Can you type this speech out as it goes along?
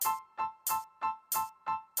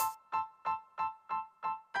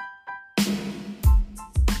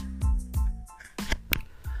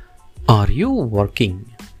Are you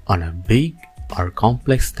working on a big or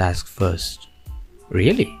complex task first?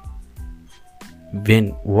 Really?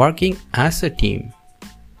 When working as a team,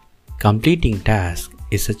 completing tasks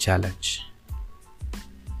is a challenge.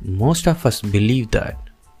 Most of us believe that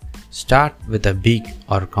start with a big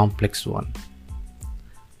or complex one.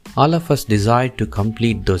 All of us desire to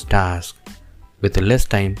complete those tasks with less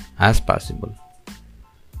time as possible.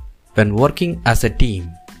 When working as a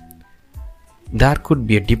team, there could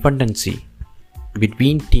be a dependency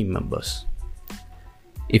between team members.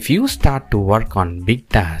 If you start to work on big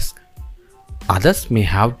tasks, others may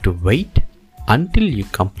have to wait until you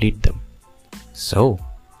complete them. So,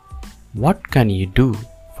 what can you do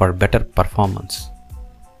for better performance?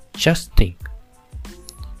 Just think.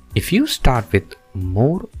 If you start with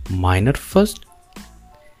more minor first,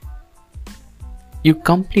 you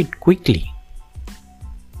complete quickly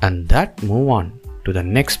and that move on to the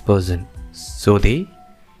next person so they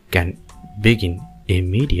can begin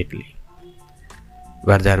immediately,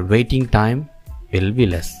 where their waiting time will be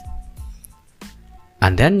less.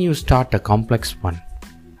 And then you start a complex one.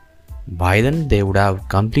 By then they would have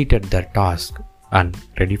completed their task and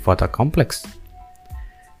ready for the complex.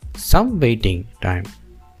 Some waiting time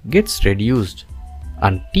gets reduced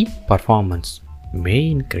and team performance may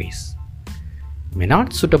increase. May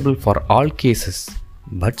not suitable for all cases,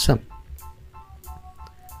 but some.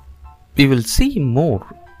 We will see more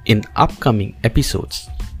in upcoming episodes.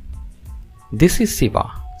 This is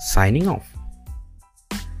Siva signing off.